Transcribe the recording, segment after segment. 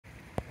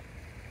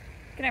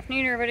Good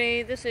afternoon,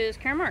 everybody. This is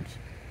Karen Marks.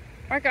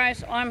 Alright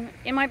guys, I'm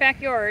in my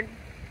backyard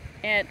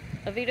at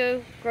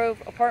Oviedo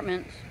Grove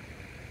Apartments,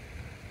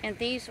 and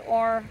these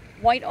are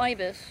white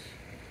ibis,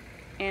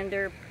 and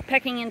they're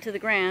pecking into the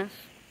grass.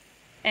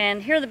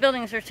 And here are the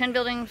buildings. There's 10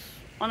 buildings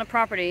on the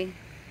property,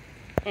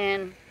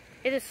 and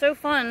it is so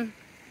fun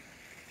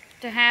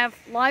to have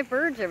live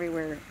birds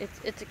everywhere.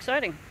 It's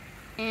exciting.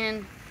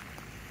 And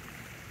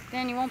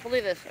Dan, you won't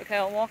believe this. Okay,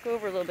 I'll walk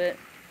over a little bit.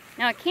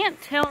 Now I can't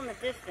tell in the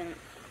distance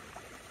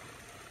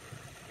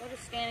what is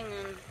standing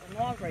on the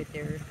log right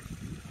there.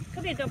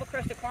 Could be a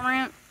double-crested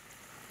cormorant,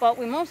 but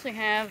we mostly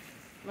have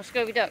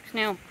Muscovy ducks.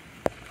 Now,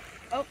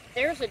 oh,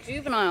 there's a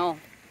juvenile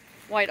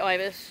white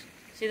ibis.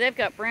 See, they've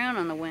got brown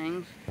on the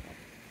wings.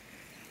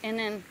 And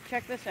then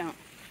check this out.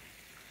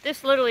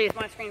 This literally is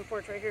my screen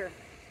porch right here,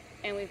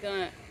 and we've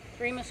got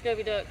 3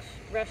 Muscovy ducks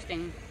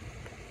resting,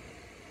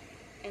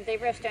 and they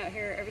rest out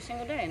here every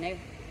single day. And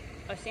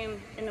I see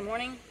them in the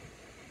morning.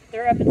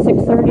 They're up at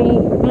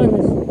 6:30. Not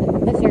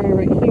in this area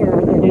right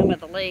here. They're down by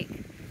the lake.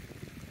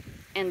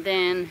 And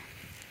then,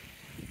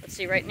 let's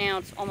see, right now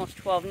it's almost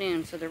 12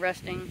 noon, so they're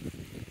resting,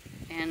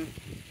 and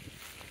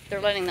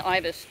they're letting the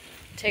ibis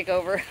take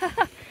over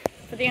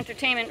for the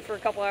entertainment for a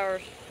couple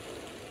hours.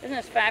 Isn't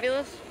this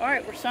fabulous?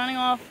 Alright, we're signing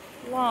off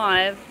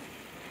live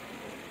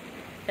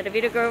at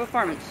Oviedo Grove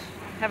Apartments.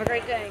 Have a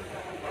great day.